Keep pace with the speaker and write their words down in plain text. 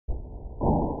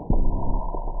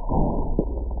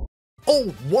Oh,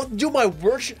 what do my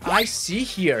words I see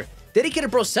here?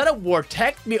 Dedicated Bro Setup War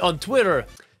tagged me on Twitter,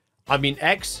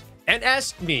 X, and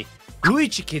asked me,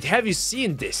 Luigikid, have you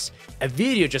seen this? A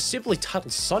video just simply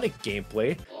titled Sonic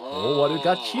Gameplay. Oh, what do we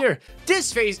got here?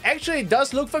 This face actually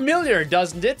does look familiar,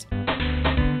 doesn't it?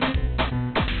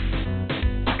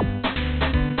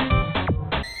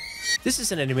 This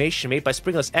is an animation made by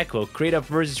Springless.exe, creator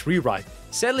versus Rewrite.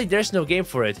 Sadly, there's no game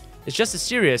for it. It's just a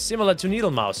series similar to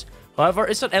Needle Mouse. However,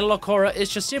 it's not analog horror,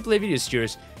 it's just simply a video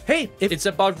series. Hey, if it's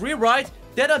about Rewrite,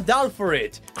 then I'm down for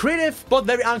it. Creative, but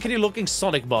very uncanny looking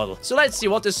Sonic model. So let's see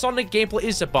what the Sonic gameplay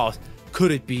is about.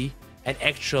 Could it be an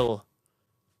actual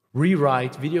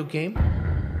Rewrite video game?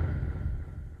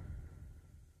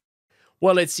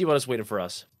 Well, let's see what is waiting for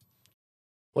us.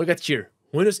 What we got here?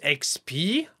 Windows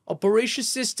XP operation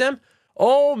system?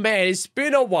 Oh man, it's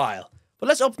been a while. But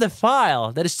let's open the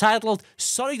file that is titled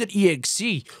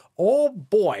sonic.exe. Oh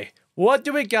boy, what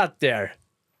do we got there?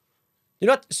 You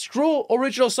know what? Screw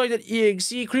original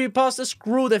sonic.exe creepypasta,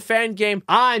 screw the fan game.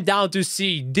 I'm down to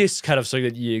see this kind of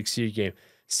sonic.exe game.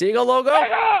 Sega logo?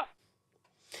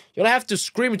 You'll have to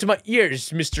scream into my ears,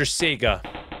 Mr. Sega.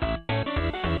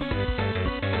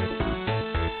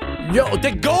 Yo,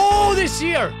 the goal this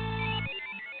year!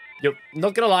 Yo,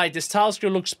 not gonna lie, this tile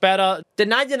screen looks better than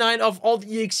 99 of all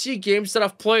the EXE games that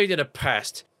I've played in the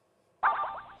past.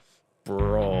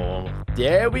 Bro,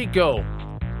 there we go.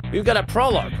 We've got a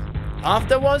prologue.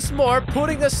 After once more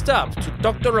putting a stop to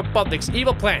Dr. Robotnik's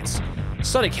evil plans,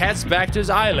 Sonic heads back to his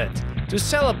island to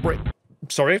celebrate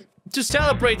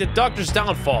the Doctor's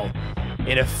downfall.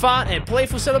 In a fun and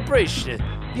playful celebration,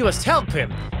 you must help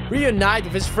him reunite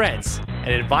with his friends and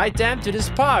invite them to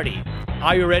this party.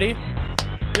 Are you ready?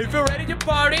 If you're ready to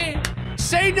party,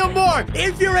 say no more.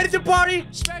 If you're ready to party,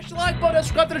 smash the like button,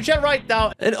 subscribe to the channel right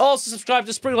now, and also subscribe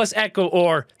to Springless.exe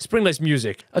or Springless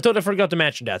Music. I totally forgot to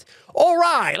mention that. All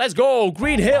right, let's go.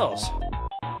 Green Hills.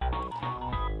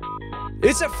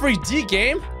 It's a 3D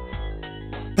game.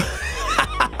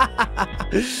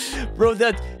 Bro,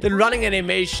 that running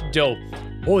animation though.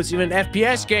 Oh, it's even an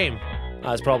FPS game.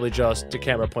 That's probably just the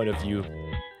camera point of view.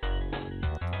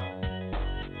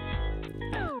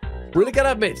 Really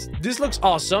gotta admit, this looks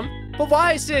awesome, but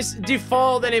why is this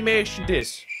default animation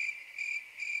this?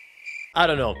 I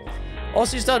don't know.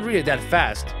 Also, it's not really that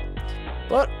fast.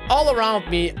 But all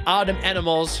around me are them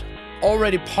animals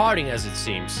already partying as it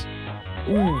seems.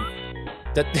 Ooh,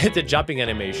 the jumping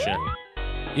animation.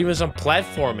 Even some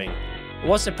platforming.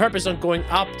 What's the purpose on going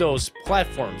up those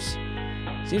platforms?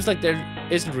 Seems like there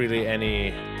isn't really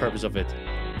any purpose of it.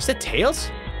 Is that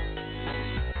Tails?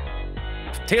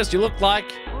 Tails, you look like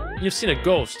you've seen a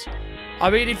ghost.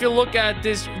 I mean, if you look at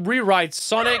this Rewrite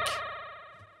Sonic,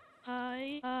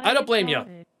 I don't blame you.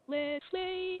 Let's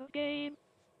play a game.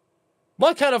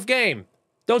 What kind of game?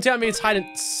 Don't tell me it's hide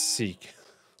and seek.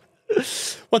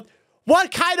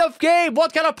 What kind of game?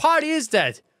 What kind of party is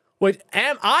that? Wait,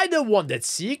 am I the one that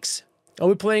seeks? Are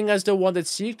we playing as the one that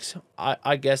seeks?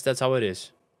 I guess that's how it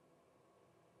is.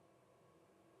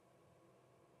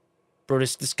 Bro,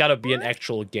 this gotta be an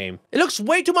actual game. It looks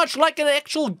way too much like an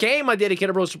actual game, my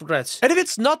dedicated bros regrets. And if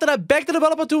it's not, then I beg the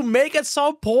developer to make at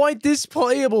some point this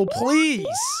playable,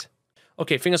 please.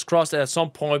 Okay, fingers crossed that at some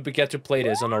point we get to play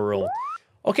this on our own.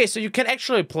 Okay, so you can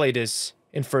actually play this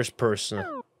in first person.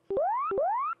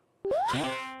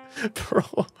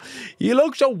 Bro, you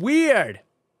look so weird.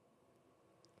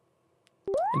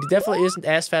 And he definitely isn't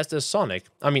as fast as Sonic.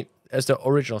 I mean, as the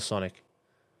original Sonic.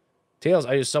 Tails,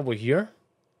 are you somewhere here?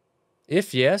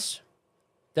 If yes,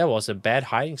 that was a bad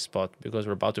hiding spot because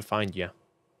we're about to find you.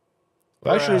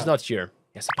 Well, actually, he's not here.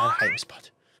 Yes, a bad hiding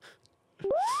spot.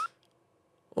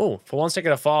 Oh, for 1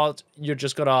 second I thought you're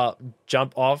just gonna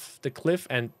jump off the cliff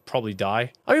and probably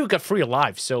die. I mean, we got 3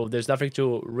 lives, so there's nothing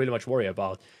to really much worry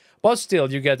about. But still,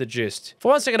 you get the gist.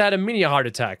 For 1 second I had a mini heart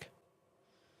attack.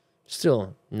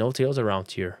 Still, no Tails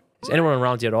around here. Is anyone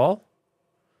around here at all?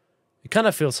 It kind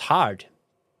of feels hard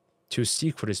to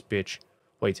seek for this bitch.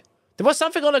 Wait. There was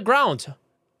something on the ground.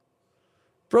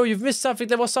 Bro, you've missed something.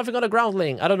 There was something on the ground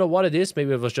laying. I don't know what it is.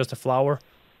 Maybe it was just a flower.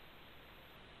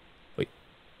 Wait.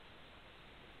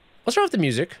 What's wrong with the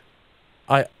music?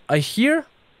 I hear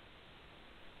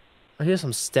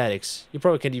some statics. You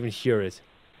probably can't even hear it.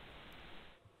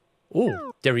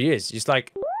 Oh, there he is. He's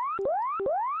like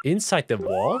inside the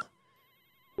wall.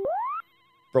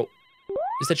 Bro,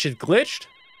 is that shit glitched?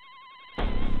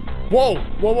 Whoa,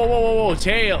 whoa, whoa, whoa, whoa, whoa,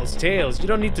 Tails, Tails, you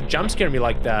don't need to jump scare me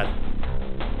like that.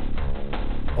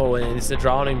 Oh, and it's the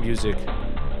drowning music.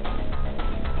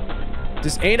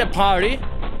 This ain't a party.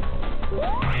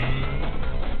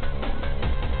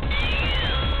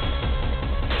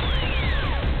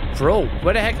 Bro,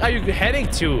 where the heck are you heading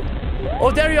to? Oh,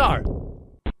 there you are.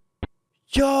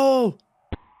 Yo.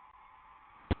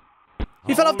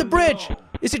 He fell off the bridge. No.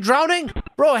 Is he drowning?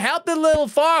 Bro, help the little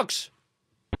fox.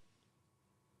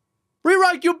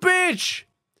 Rewrite, you bitch.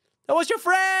 That was your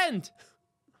friend.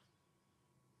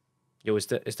 Yo, is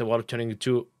the water turning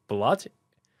into blood?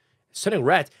 It's turning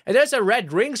red. And there's a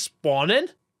red ring spawning.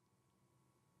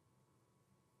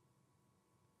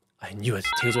 I knew it.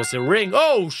 Tails was the ring.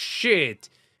 Oh, shit.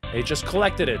 He just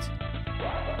collected it.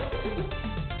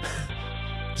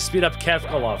 To speed up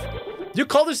Kefkalov. You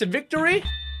call this a victory?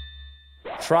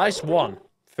 Tries won.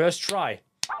 First try.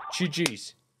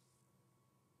 GG's.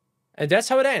 And that's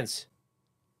how it ends.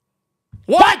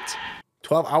 What?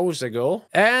 12 hours ago.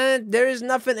 And there is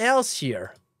nothing else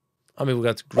here. I mean, we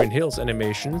got Green Hills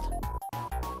animation.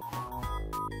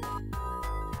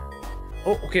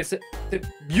 Oh, okay, so the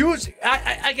music.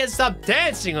 I can stop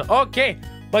dancing. Okay.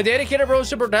 My dedicated bro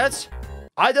super dads.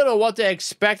 I don't know what to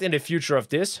expect in the future of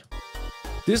this.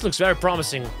 This looks very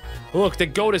promising. Look, the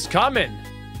goat is coming.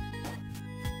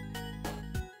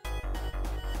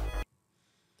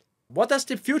 What does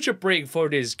the future bring for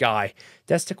this guy?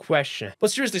 That's the question.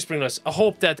 But seriously, Springless, I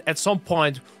hope that at some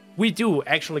point we do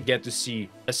actually get to see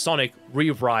a Sonic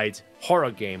rewrite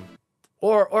horror game.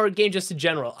 Or a game just in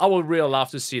general. I would really love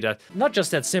to see that. Not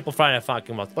just that simple Final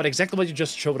Funky mod, but exactly what you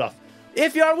just showed off.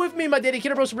 If you are with me, my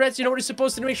dedicated bros and breads, you know what you're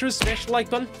supposed to do. Make sure to smash the like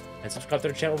button and subscribe to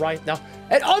the channel right now.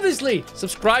 And obviously,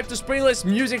 subscribe to Springless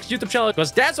Music's YouTube channel,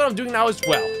 because that's what I'm doing now as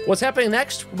well. What's happening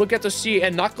next? We'll get to see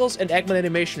a Knuckles and Eggman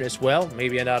animation as well.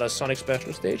 Maybe another Sonic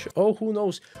special stage. Oh, who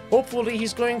knows? Hopefully,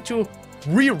 he's going to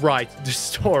rewrite the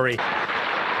story.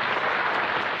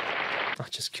 Oh,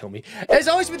 just kill me. As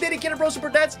always, with dedicated bros super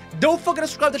dads, don't forget to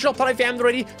subscribe to the channel if you haven't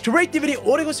already, to rate the video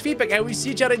or to give us feedback, and we see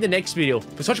each other in the next video.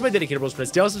 Please watch my dedicated bros super dads.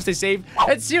 Stay awesome, stay safe,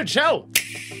 and see you. Ciao.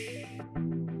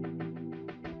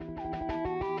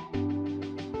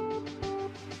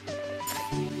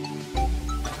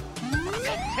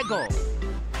 Go.